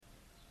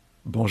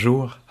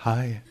Bonjour,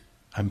 hi,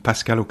 I'm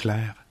Pascal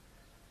Auclair.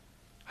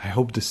 I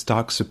hope this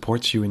talk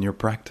supports you in your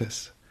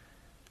practice.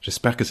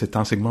 J'espère que cet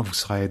enseignement vous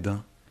sera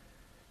aidant.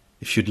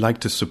 If you'd like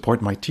to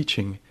support my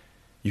teaching,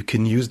 you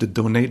can use the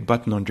donate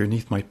button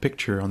underneath my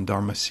picture on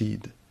Dharma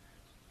Seed.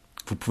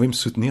 Vous pouvez me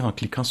soutenir en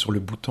cliquant sur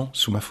le bouton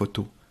sous ma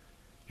photo.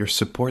 Your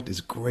support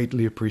is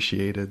greatly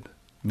appreciated.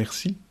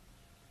 Merci.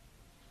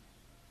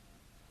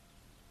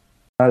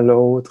 À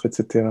l'autre,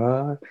 etc.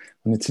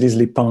 On utilise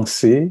les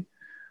pensées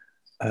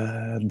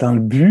dans le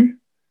but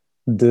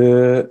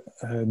de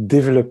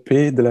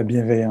développer de la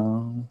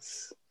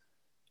bienveillance,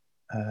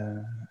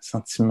 un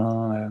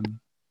sentiment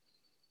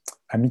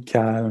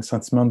amical, un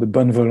sentiment de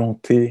bonne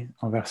volonté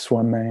envers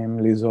soi-même,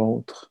 les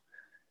autres.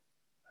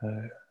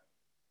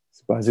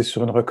 C'est basé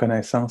sur une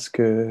reconnaissance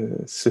que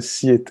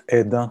ceci est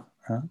aidant,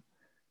 hein,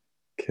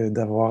 que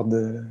d'avoir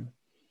de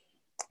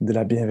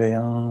la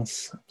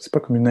bienveillance. C'est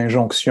pas comme une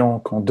injonction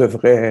qu'on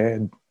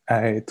devrait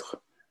être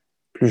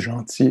plus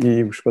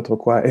gentil ou je sais pas trop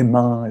quoi,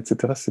 aimant,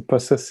 etc. C'est pas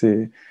ça,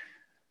 c'est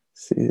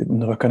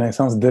une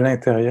reconnaissance de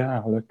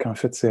l'intérieur qu'en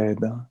fait c'est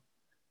aidant.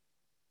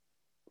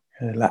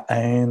 La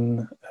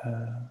haine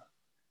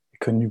est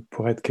connue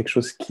pour être quelque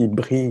chose qui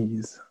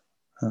brise.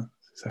 Hein.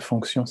 Sa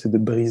fonction, c'est de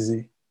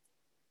briser.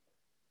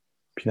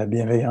 Puis la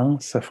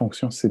bienveillance, sa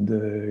fonction, c'est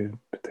de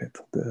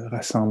peut-être de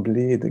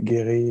rassembler, de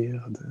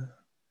guérir. On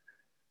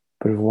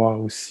peut le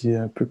voir aussi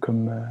un peu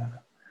comme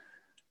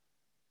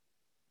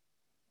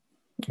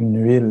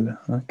une huile,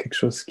 hein, quelque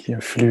chose qui est un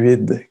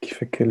fluide, qui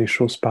fait que les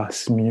choses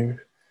passent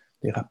mieux,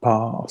 les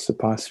rapports se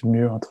passent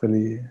mieux entre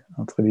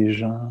les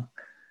gens,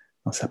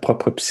 dans sa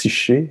propre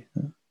psyché.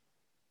 Hein.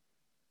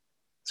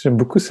 J'aime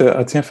beaucoup ça.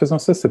 Ah, tiens, faisons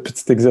ça, ce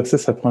petit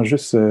exercice, ça prend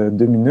juste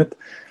 2 minutes.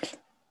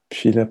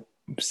 Puis là,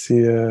 je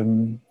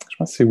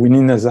pense que c'est Winnie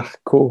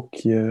Nazarko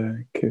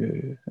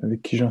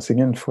avec qui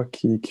j'enseignais une fois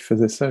qui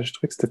faisait ça. Je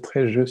trouvais que c'était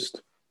très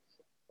juste.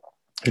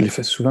 Je l'ai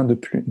fait souvent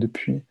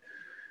depuis.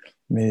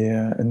 Mais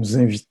elle nous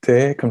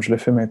invitait, comme je le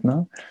fais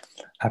maintenant,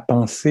 à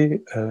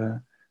penser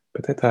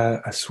peut-être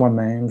à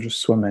soi-même, juste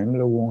soi-même,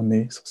 là où on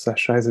est, sur sa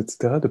chaise,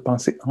 etc., de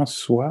penser en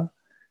soi.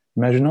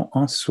 Imaginons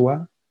en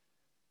soi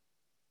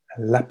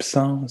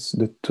l'absence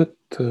de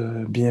toute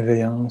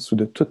bienveillance ou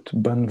de toute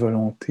bonne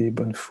volonté,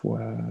 bonne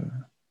foi.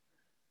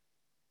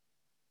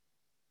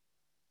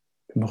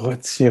 Nous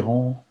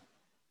retirons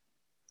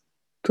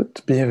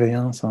toute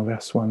bienveillance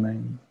envers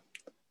soi-même.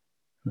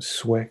 Un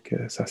souhait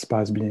que ça se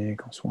passe bien,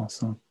 qu'on soit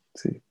ensemble,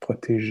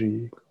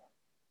 protégé, qu'on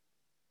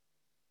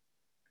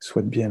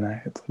soit de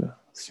bien-être. Là.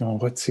 Si on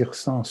retire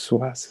ça en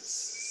soi,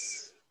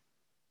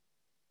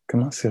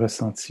 comment c'est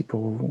ressenti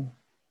pour vous?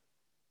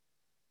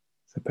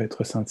 Ça peut être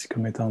ressenti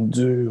comme étant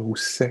dur ou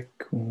sec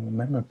ou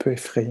même un peu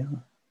effrayant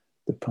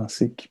de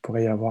penser qu'il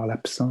pourrait y avoir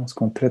l'absence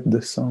complète de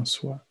ça en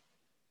soi.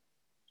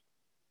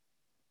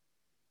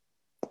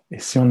 Et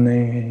si on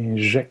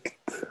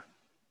injecte,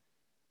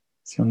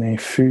 si on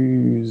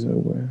infuse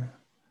ou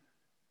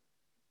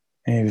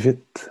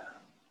invite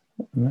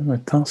même un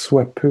tant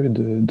soit peu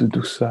de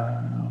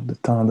douceur, de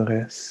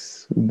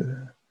tendresse, de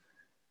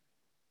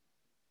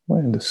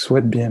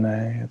souhait de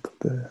bien-être,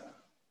 de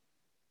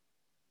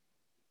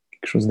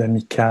quelque chose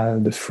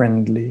d'amical, de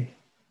friendly.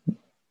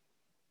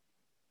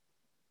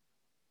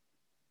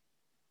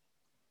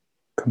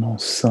 Comment on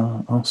se sent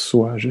en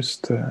soi,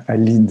 juste à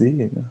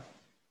l'idée là,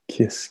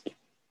 qui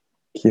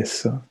est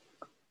ça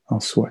en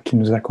soi, qui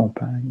nous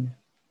accompagne.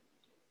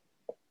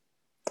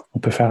 On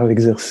peut faire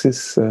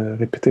l'exercice,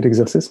 répéter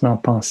l'exercice, mais en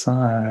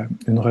pensant à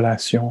une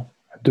relation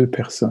à deux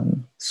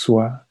personnes,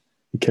 soi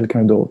et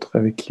quelqu'un d'autre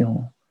avec qui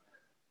on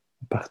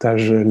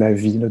partage la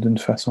vie là, d'une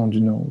façon ou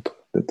d'une autre,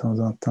 de temps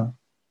en temps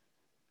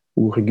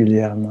ou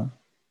régulièrement.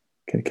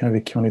 Quelqu'un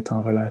avec qui on est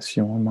en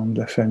relation, un membre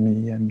de la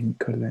famille, ami,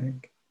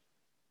 collègue.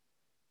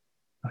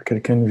 Alors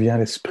quelqu'un nous vient à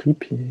l'esprit,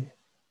 puis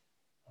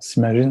on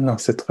s'imagine dans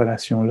cette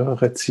relation-là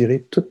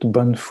retirer toute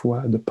bonne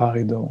foi de part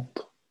et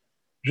d'autre,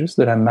 juste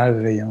de la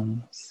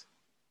malveillance.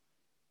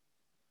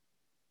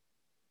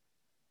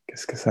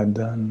 Qu'est-ce que ça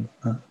donne,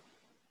 hein?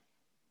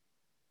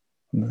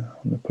 On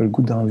n'a pas le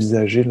goût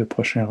d'envisager le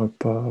prochain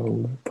repas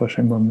ou le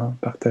prochain moment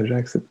partagé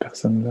avec cette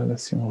personne-là, là,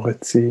 si on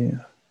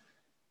retire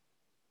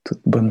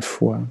toute bonne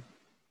foi.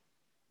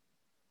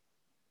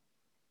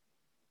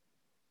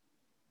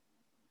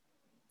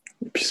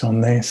 Et puis si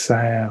on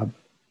insère,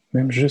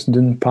 même juste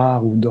d'une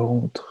part ou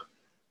d'autre,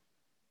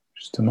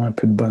 justement un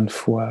peu de bonne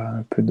foi,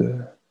 un peu de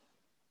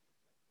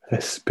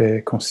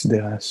respect,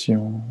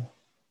 considération,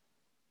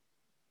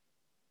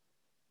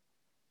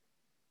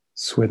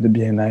 souhait de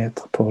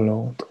bien-être pour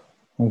l'autre.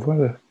 On voit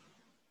là,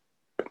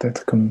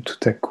 peut-être comme tout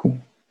à coup,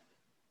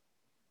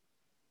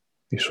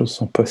 les choses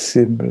sont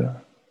possibles,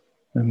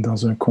 même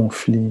dans un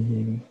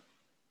conflit,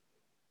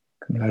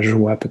 comme la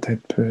joie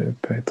peut-être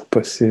peut être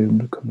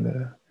possible, comme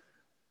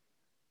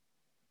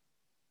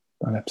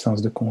dans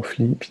l'absence de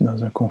conflit, puis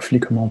dans un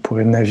conflit, comment on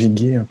pourrait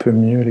naviguer un peu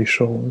mieux les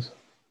choses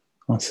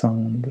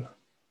ensemble.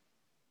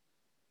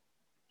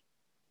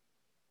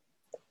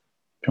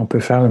 Puis on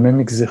peut faire le même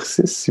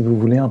exercice, si vous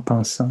voulez, en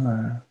pensant à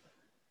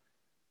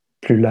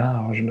plus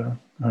large, là,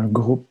 un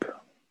groupe,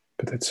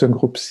 peut-être ce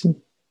groupe-ci.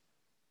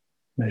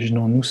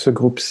 Imaginons-nous ce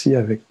groupe-ci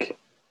avec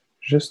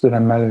juste de la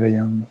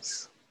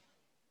malveillance,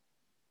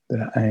 de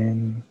la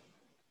haine,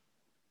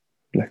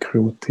 de la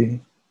cruauté.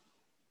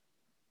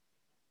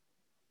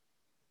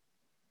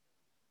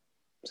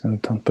 Ça ne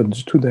tente pas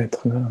du tout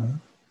d'être là. Hein?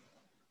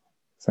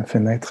 Ça fait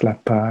naître la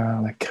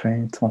peur, la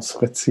crainte, on se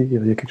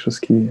retire, il y a quelque chose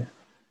qui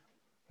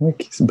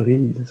se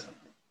brise.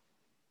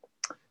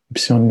 Et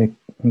puis si on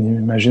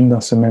imagine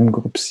dans ce même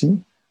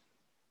groupe-ci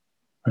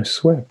un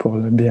souhait pour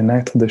le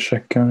bien-être de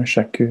chacun,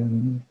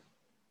 chacune,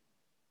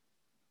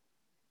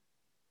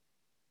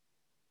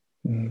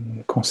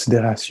 une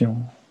considération,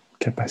 une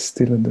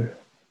capacité là, de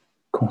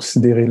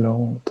considérer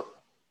l'autre,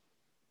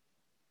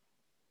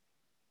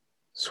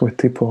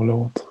 souhaiter pour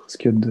l'autre ce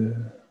qu'il y a de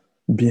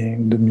bien,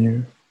 de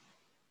mieux.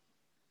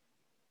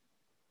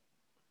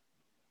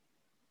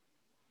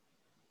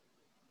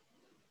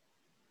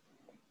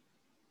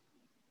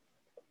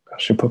 Alors,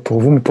 je ne sais pas pour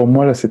vous, mais pour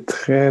moi, là, c'est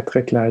très,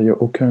 très clair. Il n'y a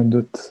aucun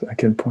doute à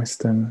quel point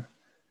c'est un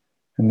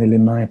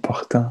élément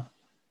important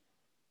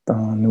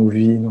dans nos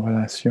vies, nos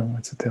relations,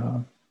 etc.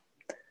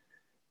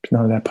 Puis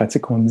dans la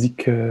pratique, on dit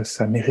que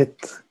ça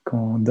mérite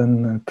qu'on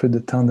donne un peu de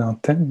temps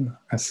d'antenne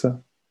à ça,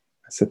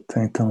 à cette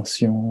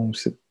intention,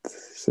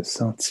 ce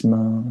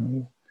sentiment.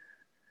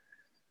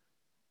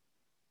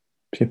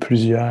 Puis il y a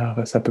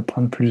plusieurs, ça peut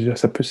prendre plusieurs,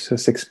 ça peut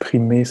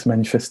s'exprimer, se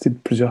manifester de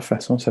plusieurs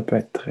façons. Ça peut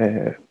être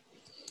très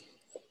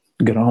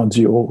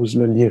grandiose,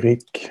 là,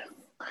 lyrique,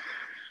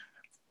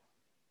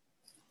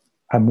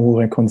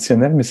 amour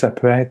inconditionnel, mais ça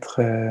peut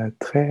être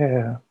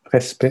très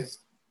respect,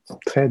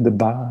 très de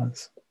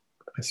base,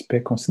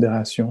 respect,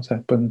 considération. Ça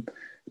n'est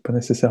pas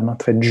nécessairement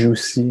très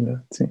juicy, là,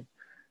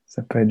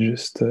 ça peut être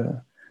juste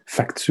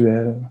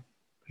factuel,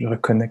 je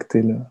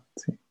reconnecter là.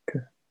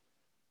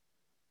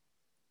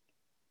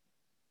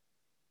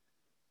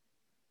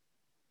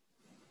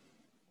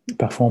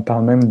 Parfois, on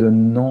parle même de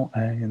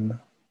non-haine.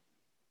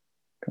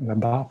 La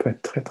barre peut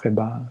être très, très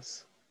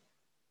basse.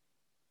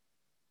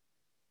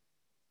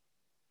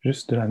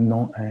 Juste de la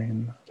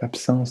non-haine,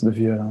 l'absence de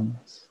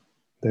violence,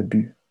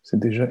 d'abus. C'est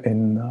déjà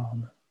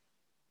énorme.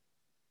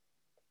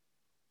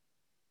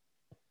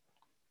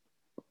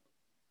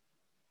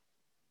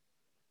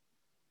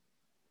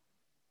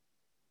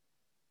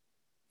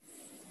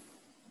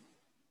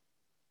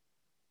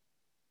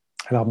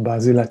 Alors,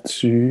 basé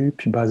là-dessus,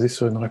 puis basé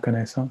sur une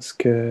reconnaissance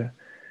que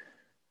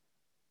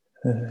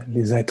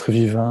les êtres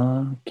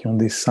vivants qui ont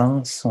des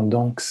sens sont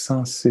donc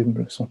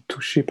sensibles, sont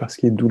touchés par ce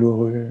qui est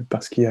douloureux,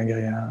 par ce qui est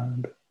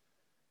agréable,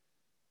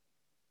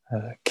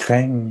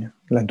 craignent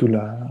la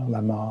douleur,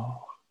 la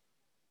mort,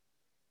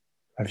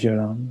 la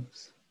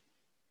violence.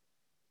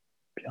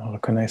 Puis en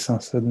reconnaissant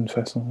ça d'une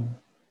façon un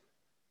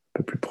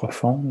peu plus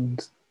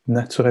profonde,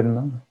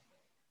 naturellement,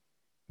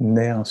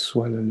 naît en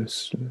soi le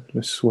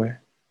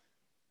souhait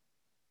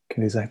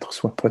que les êtres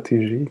soient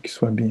protégés, qu'ils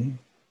soient bien,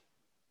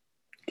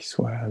 qu'ils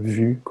soient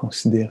vus,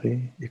 considérés,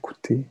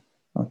 écoutés,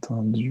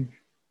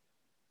 entendus.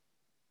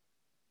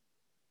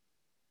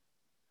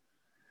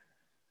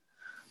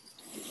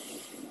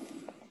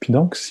 Puis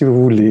donc, si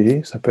vous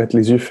voulez, ça peut être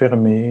les yeux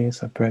fermés,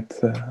 ça peut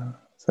être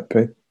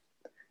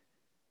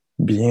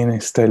bien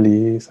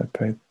installé, ça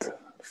peut être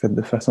fait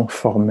de façon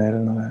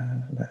formelle,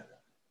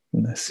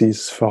 une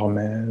assise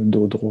formelle,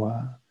 dos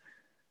droit.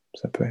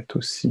 Ça peut être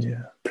aussi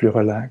plus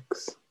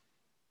relax.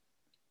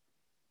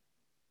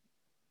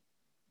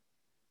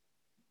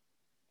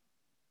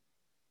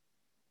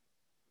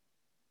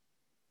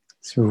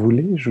 Si vous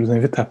voulez, je vous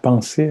invite à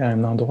penser à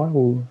un endroit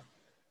où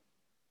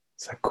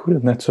ça coule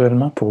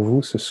naturellement pour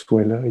vous, ce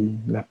souhait-là.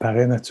 Il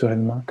apparaît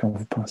naturellement quand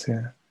vous pensez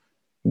à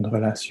une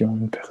relation,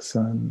 une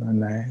personne,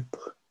 un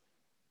être.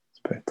 Ça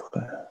peut être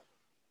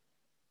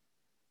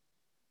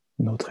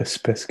une autre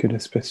espèce que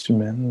l'espèce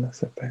humaine.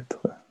 Ça peut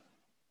être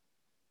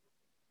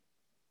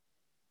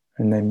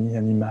un ami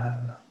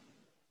animal.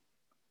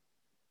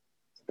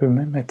 Ça peut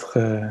même être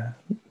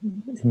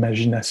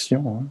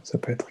imagination. Hein. Ça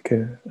peut être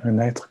un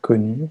être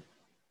connu.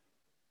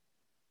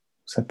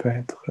 Ça peut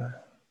être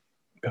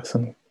une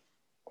personne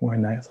ou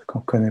un être qu'on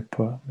ne connaît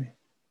pas, mais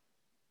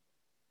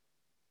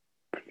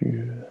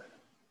plus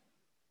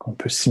qu'on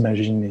peut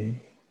s'imaginer.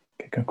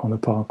 Quelqu'un qu'on n'a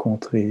pas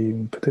rencontré,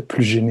 ou peut-être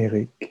plus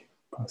générique.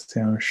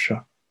 Pensez à un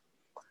chat,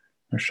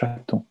 un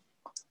chaton,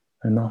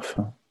 un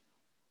enfant,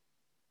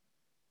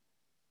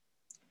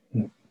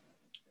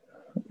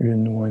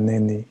 une ou un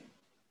aîné.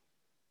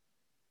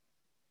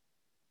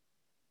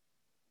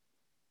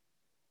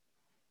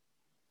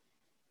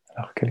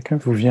 Alors quelqu'un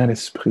vous vient à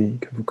l'esprit,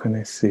 que vous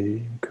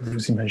connaissez, que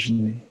vous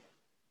imaginez.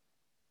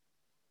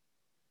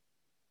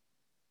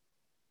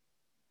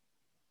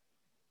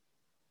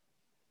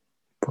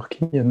 Pour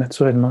qui il y a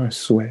naturellement un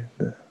souhait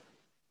de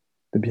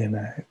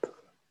bien-être.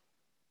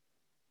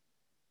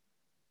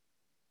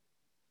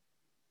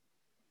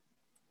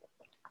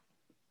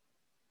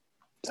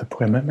 Ça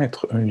pourrait même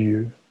être un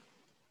lieu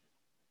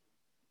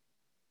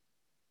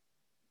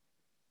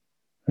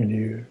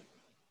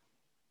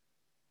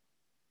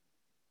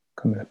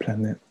comme la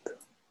planète.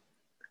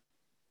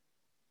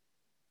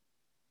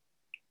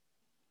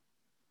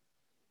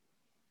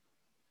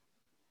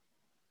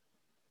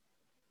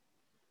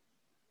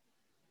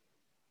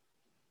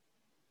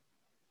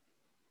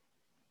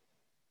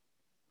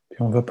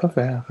 Puis on ne va pas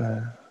vers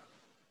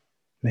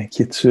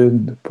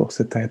l'inquiétude pour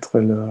cet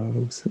être-là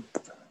ou cet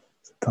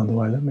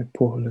endroit-là, mais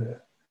pour le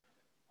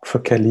on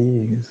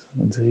focalise,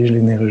 on dirige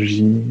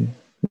l'énergie,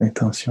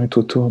 l'intention est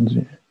autour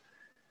du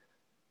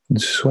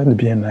souhait de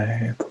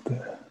bien-être, de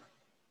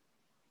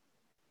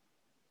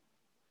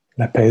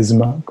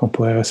l'apaisement qu'on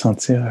pourrait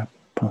ressentir à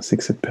penser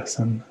que cette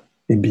personne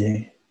est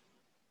bien.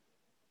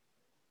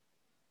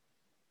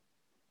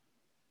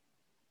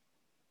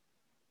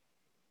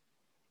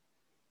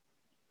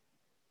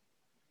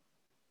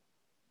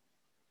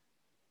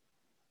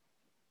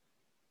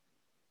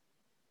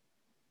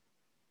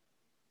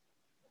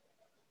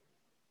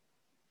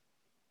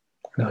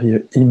 Alors, il y a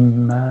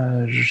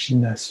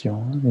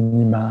imagination, une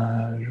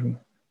image,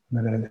 on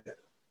a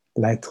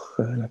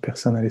l'être, la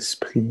personne à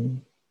l'esprit.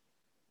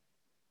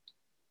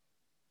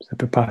 Ça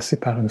peut passer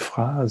par une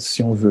phrase,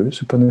 si on veut,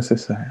 c'est pas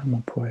nécessaire, mais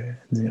on pourrait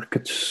dire que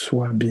tu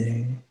sois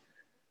bien,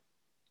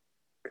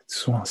 que tu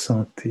sois en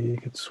santé,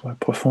 que tu sois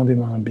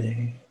profondément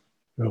bien,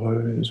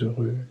 heureuse,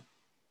 heureux.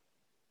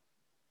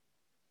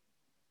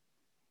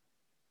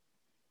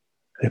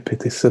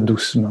 Répéter ça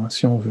doucement,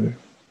 si on veut.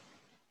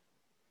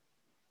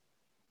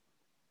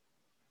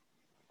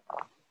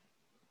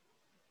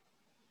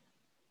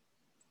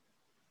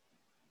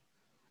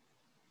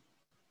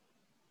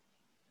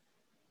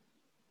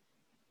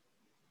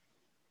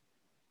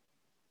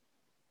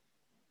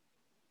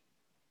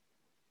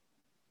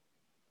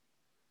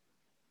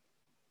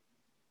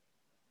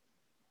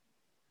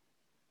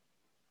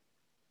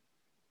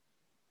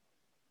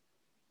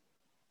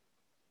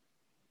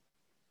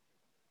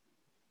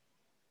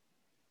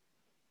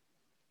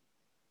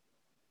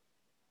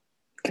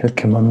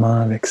 Quelques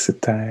moments avec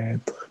cet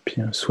être,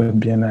 puis un souhait de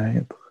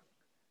bien-être.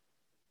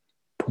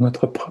 Pour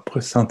notre propre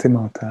santé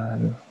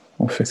mentale,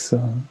 on fait ça,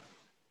 hein,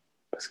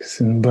 parce que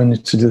c'est une bonne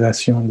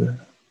utilisation de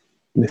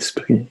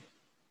l'esprit.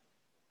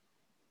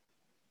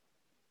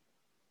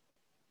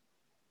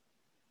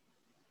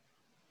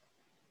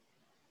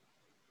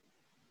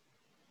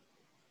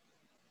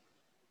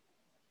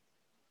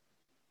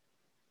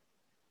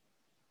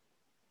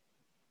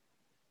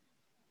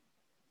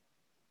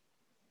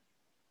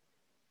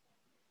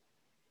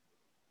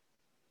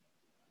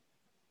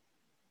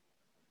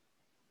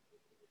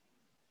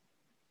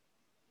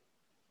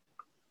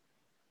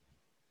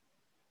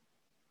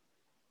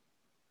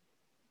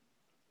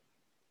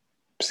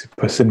 C'est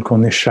possible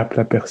qu'on échappe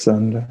la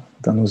personne là,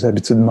 dans nos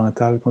habitudes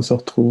mentales, qu'on se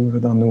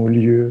retrouve dans nos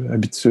lieux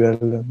habituels,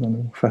 là, dans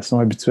nos façons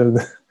habituelles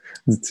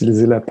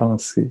d'utiliser la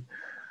pensée.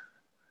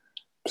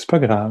 C'est pas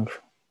grave,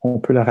 on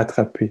peut la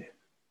rattraper. Elle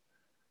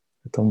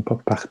ne tombe pas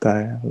par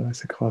terre, là, elle ne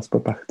s'écrase pas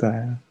par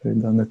terre, elle est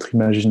dans notre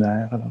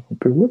imaginaire. Alors on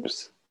peut,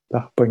 oups, la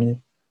repogner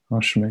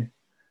en chemin.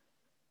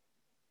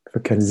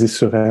 Focaliser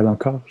sur elle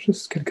encore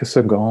juste quelques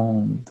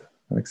secondes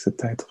avec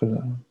cet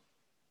être-là.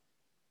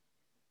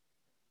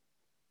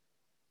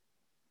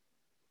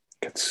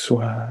 Que tu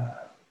sois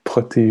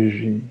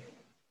protégé,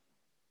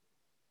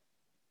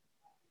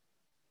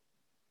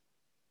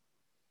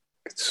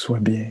 que tu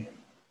sois bien.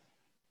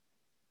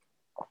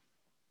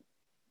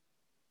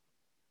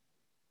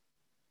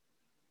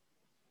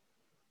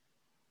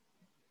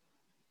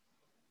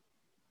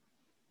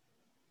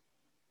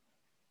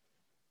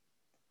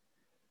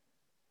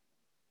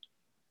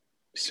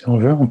 Si on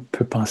veut, on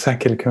peut penser à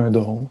quelqu'un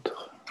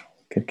d'autre,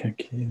 quelqu'un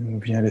qui nous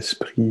vient à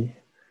l'esprit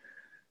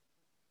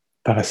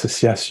par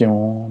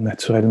association,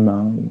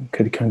 naturellement,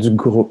 quelqu'un du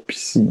groupe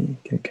ici,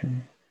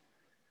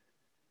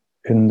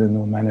 une de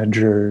nos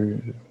managers,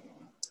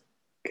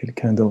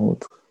 quelqu'un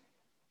d'autre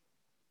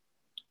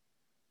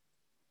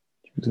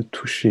qui vous a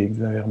touché, que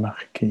vous avez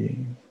remarqué,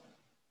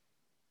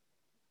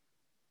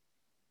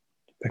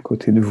 à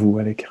côté de vous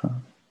à l'écran.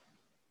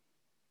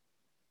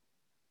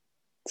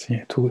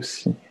 Tiens, toi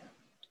aussi.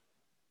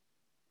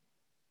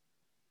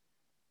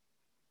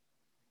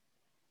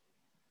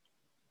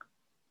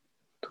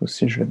 Toi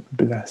aussi, je vais te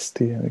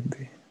blaster avec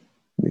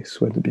des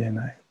souhaits de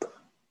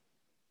bien-être.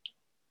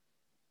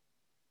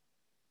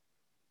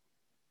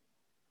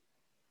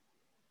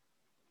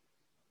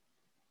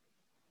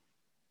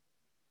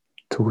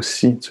 Toi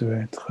aussi, tu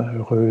veux être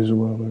heureuse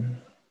ou heureux.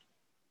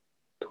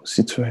 Toi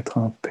aussi, tu veux être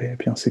en paix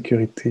et en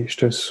sécurité. Je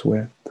te le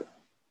souhaite.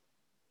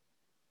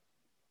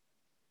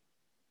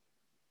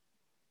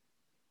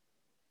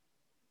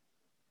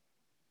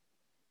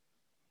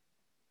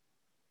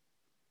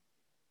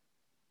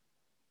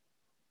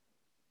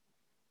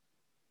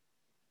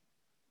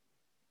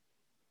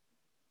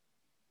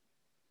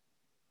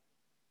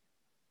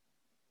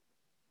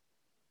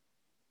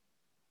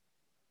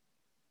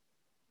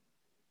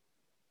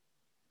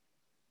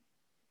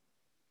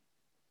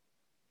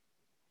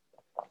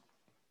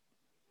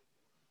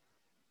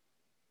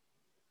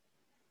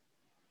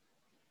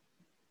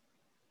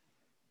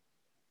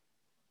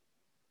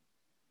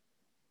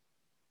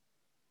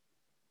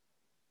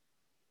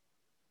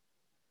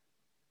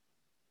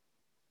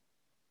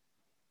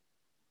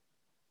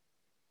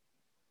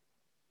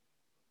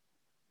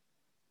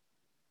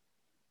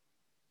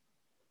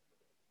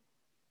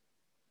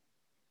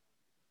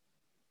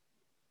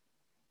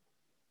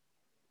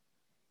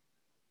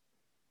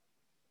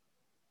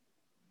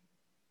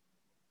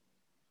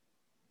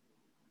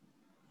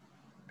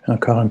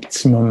 Encore un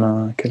petit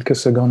moment, quelques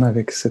secondes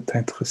avec cet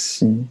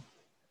être-ci.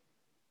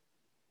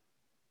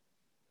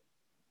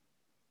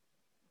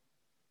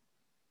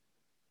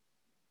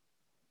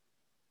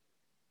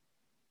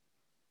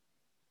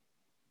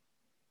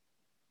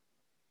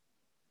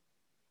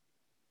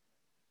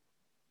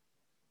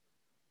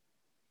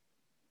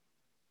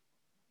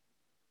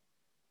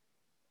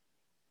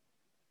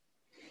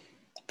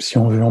 Si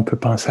on veut, on peut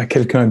penser à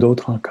quelqu'un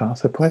d'autre encore.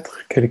 Ça pourrait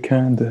être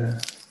quelqu'un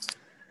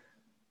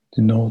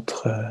d'une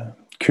autre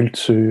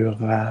culture,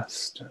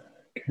 race,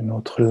 d'une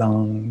autre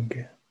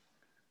langue.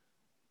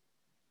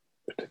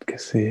 Peut-être que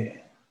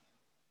c'est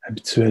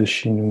habituel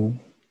chez nous,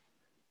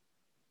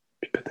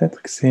 puis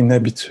peut-être que c'est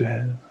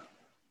inhabituel.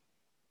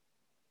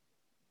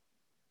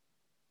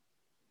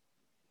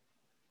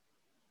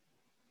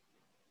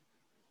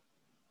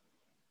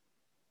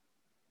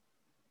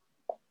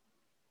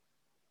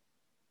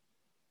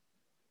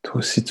 Toi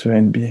aussi, tu vas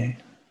être bien,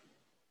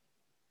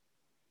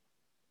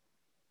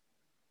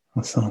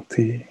 en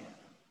santé,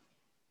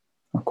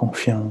 en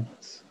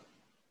confiance.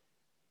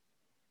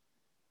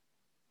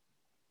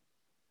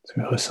 Tu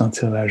vas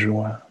ressentir la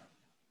joie,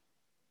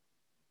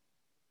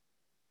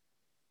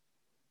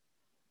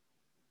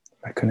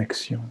 la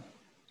connexion.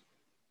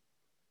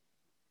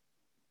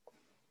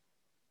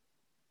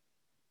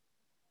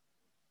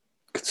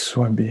 Que tu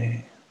sois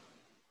bien,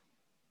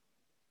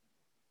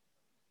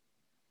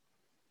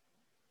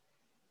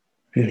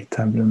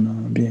 véritablement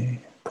bien,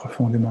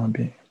 profondément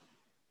bien.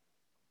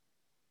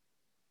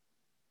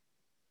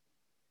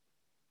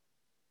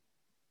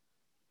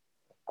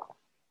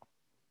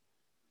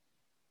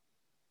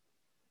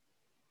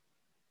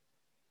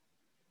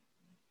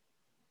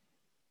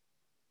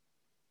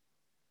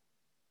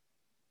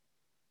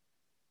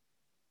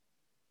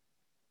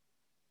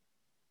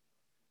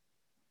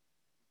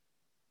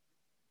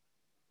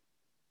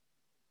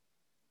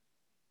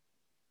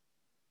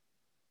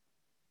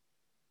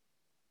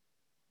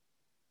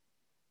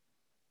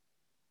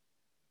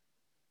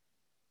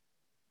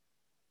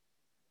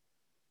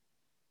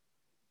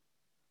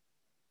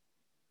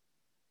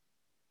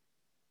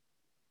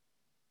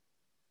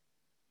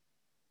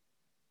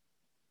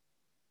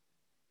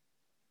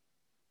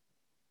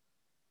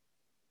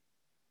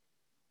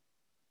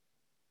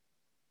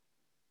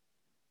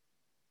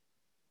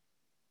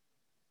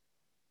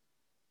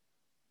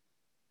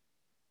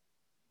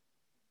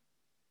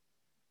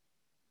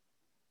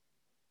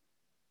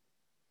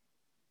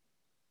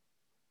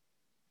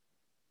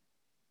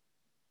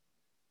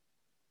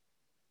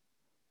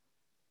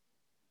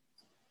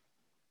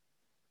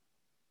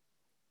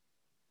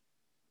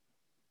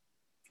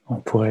 On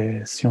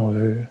pourrait, si on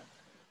veut,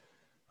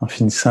 en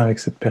finissant avec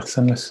cette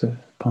personne, se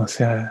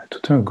penser à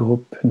tout un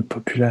groupe, une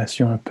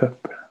population, un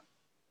peuple.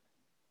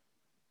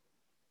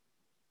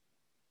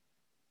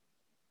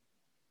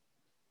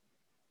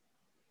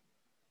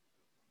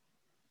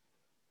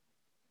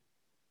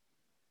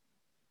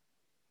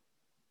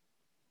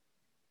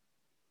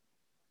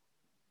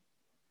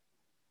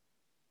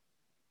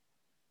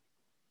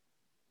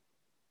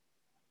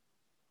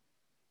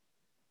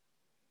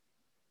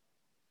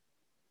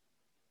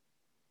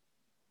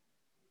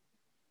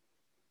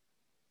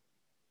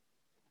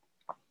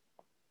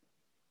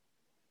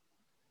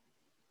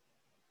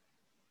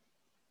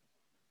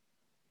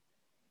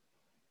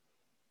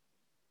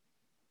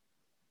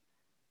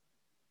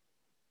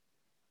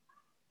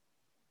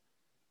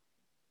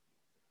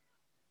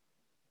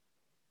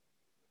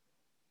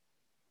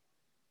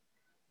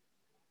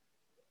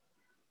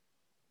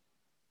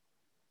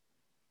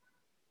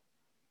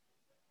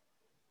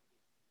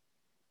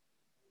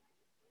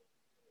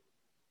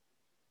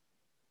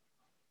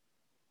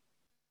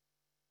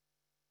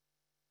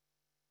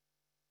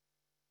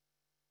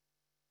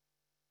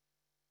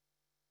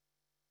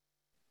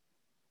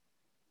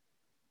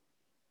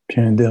 Puis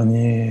un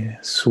dernier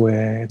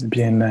souhait de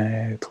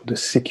bien-être, de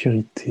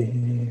sécurité,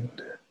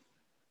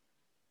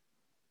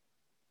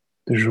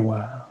 de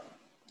joie,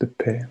 de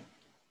paix.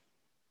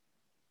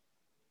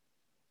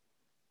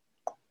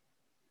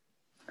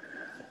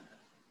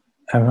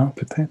 Avant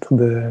peut-être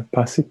de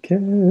passer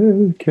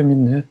quelques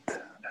minutes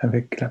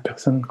avec la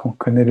personne qu'on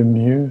connaît le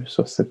mieux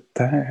sur cette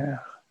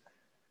terre,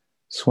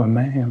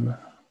 soi-même,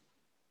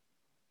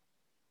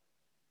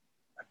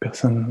 la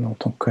personne dont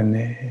on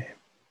connaît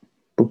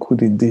beaucoup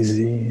des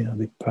désirs,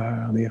 des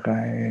peurs, des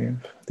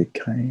rêves, des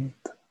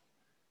craintes.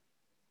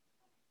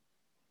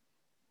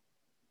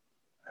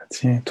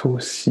 Tiens, toi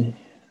aussi,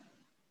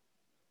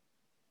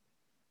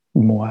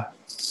 moi,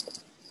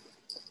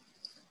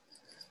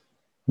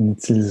 en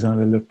utilisant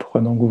le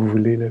pronom que vous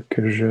voulez, là,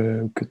 que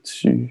je, que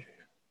tu,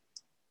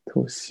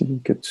 toi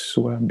aussi, que tu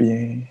sois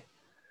bien,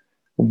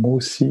 ou moi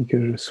aussi,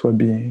 que je sois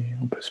bien.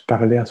 On peut se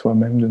parler à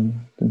soi-même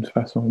d'une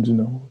façon ou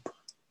d'une autre.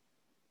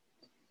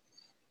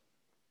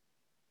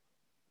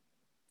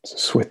 Se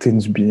souhaiter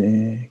du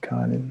bien,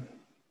 Colin.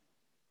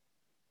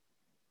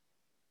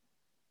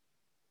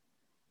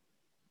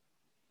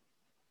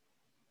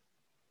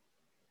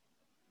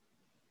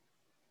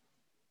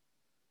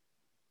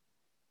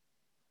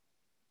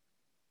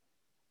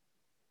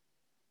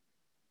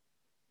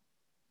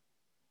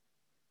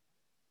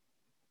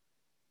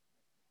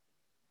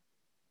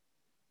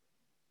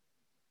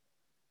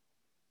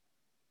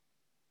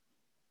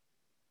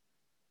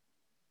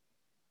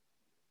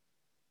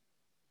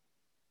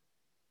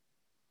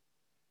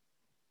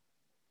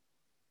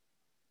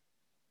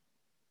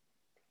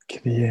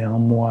 qu'il y ait en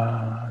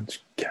moi du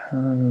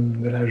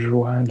calme, de la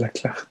joie, de la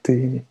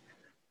clarté,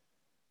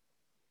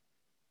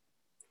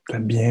 de la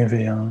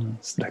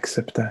bienveillance, de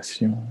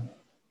l'acceptation,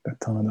 de la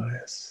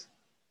tendresse.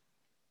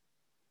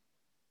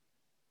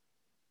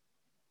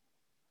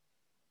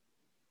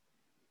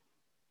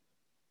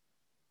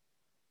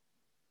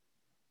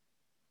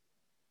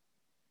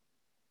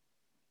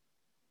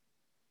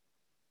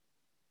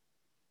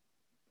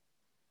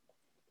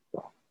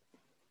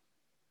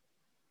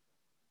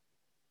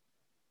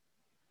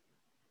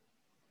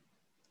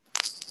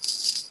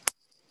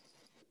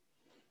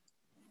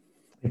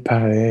 Et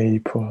pareil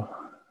pour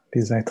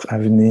les êtres à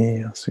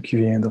venir, ceux qui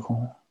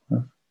viendront.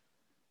 Hein.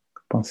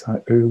 Pense à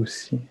eux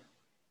aussi,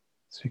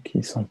 ceux qui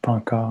ne sont pas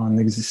encore en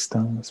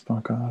existence, pas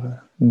encore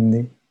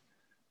nés,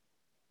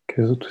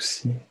 qu'eux autres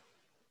aussi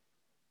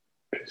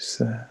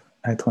puissent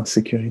être en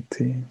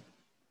sécurité.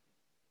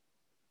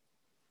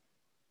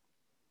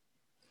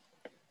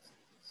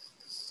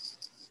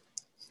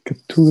 Que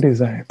tous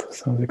les êtres,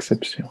 sans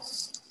exception,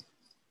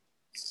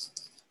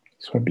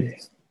 soient bien.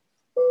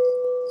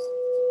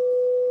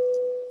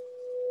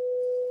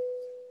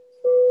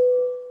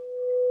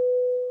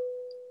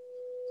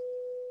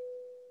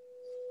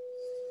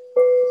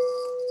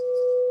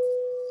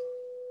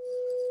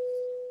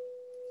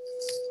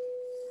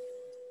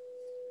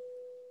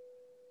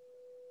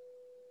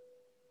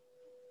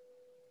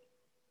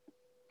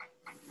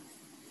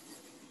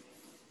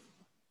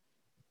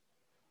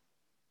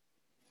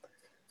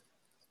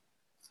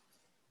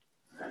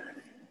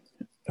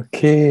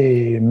 OK,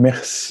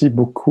 merci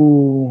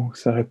beaucoup.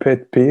 Ça aurait pu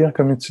être pire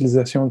comme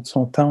utilisation de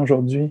son temps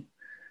aujourd'hui.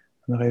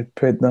 On aurait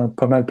pu être dans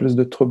pas mal plus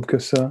de troubles que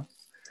ça.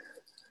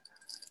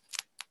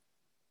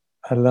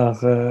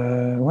 Alors,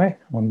 ouais,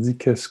 on dit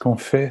que ce qu'on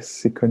fait,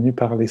 c'est connu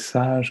par les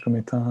sages comme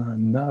étant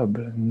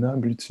noble, une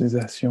noble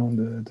utilisation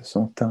de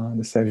son temps,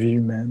 de sa vie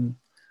humaine.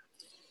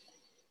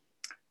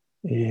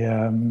 Et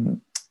là,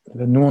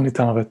 nous, on est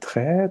en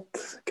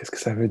retraite. Qu'est-ce que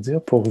ça veut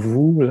dire pour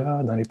vous,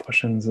 là, dans les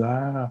prochaines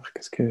heures?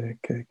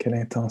 Quelle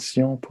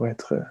intention pourrait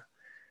être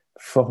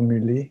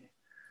formulée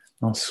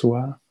en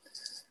soi?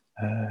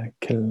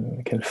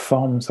 Quelle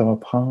forme ça va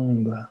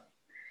prendre?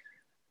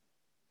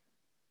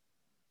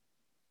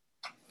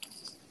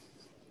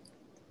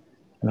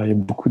 Alors,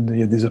 il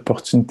y a des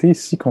opportunités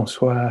ici qu'on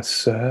soit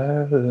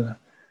seul,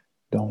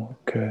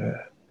 donc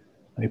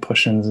dans les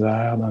prochaines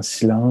heures, dans le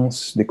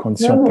silence, des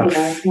conditions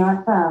parfaites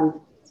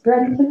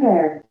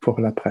pour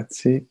la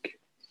pratique.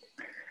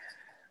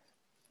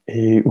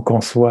 Et où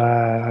qu'on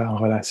soit en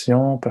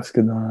relation, parce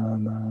que dans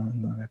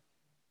la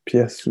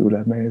pièce ou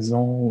la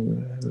maison ou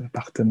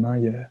l'appartement,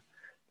 il y a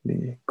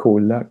les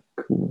colocs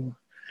ou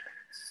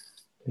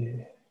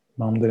les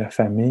membres de la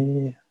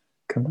famille.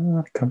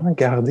 Comment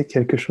garder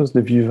quelque chose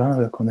de vivant,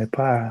 là, qu'on n'ait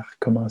pas à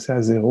recommencer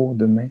à zéro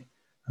demain?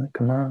 Hein?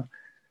 Comment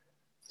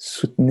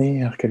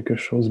soutenir quelque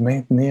chose,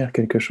 maintenir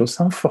quelque chose,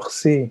 sans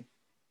forcer,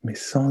 mais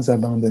sans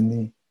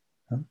abandonner?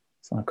 Hein?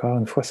 C'est encore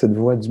une fois cette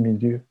voie du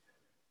milieu.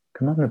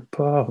 Comment ne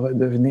pas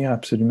redevenir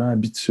absolument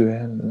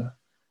habituel là,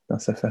 dans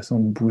sa façon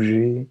de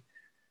bouger,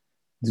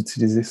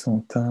 d'utiliser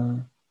son temps,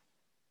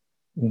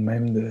 ou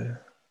même de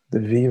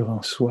vivre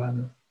en soi?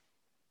 Là.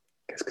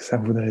 Qu'est-ce que ça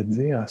voudrait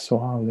dire à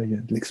soir? Là? Il y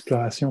a de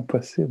l'exploration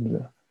possible.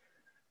 Là.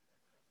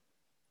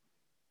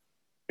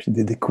 Puis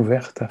des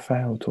découvertes à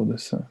faire autour de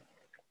ça.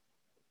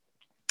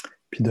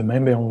 Puis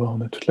demain, ben, on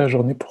a toute la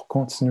journée pour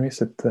continuer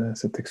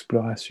cette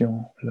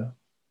exploration-là.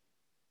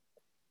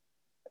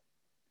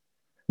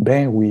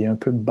 Ben oui, un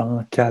peu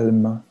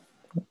bancalement,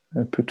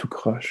 un peu tout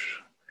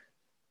croche.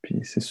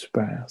 Puis c'est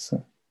super,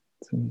 ça.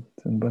 C'est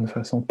une bonne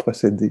façon de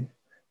procéder.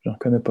 J'en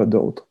connais pas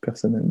d'autres,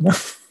 personnellement.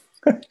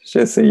 J'ai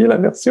essayé la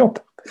version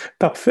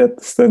parfaite.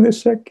 C'est un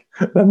échec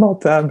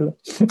lamentable.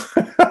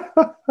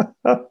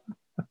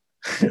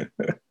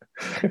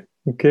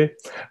 OK.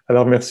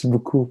 Alors, merci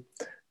beaucoup.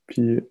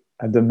 Puis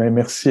à demain.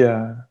 Merci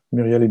à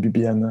Muriel et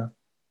Bibiana.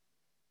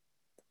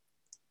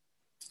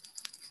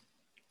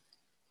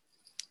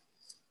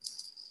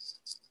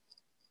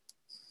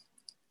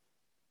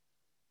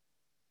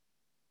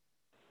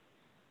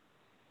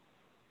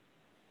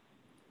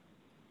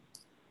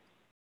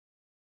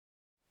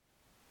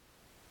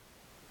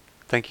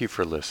 Thank you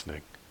for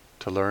listening.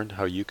 To learn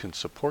how you can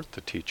support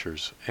the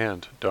teachers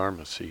and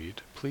Dharma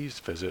Seed, please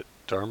visit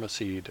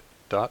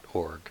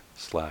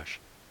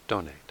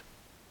dharmaseed.org/donate.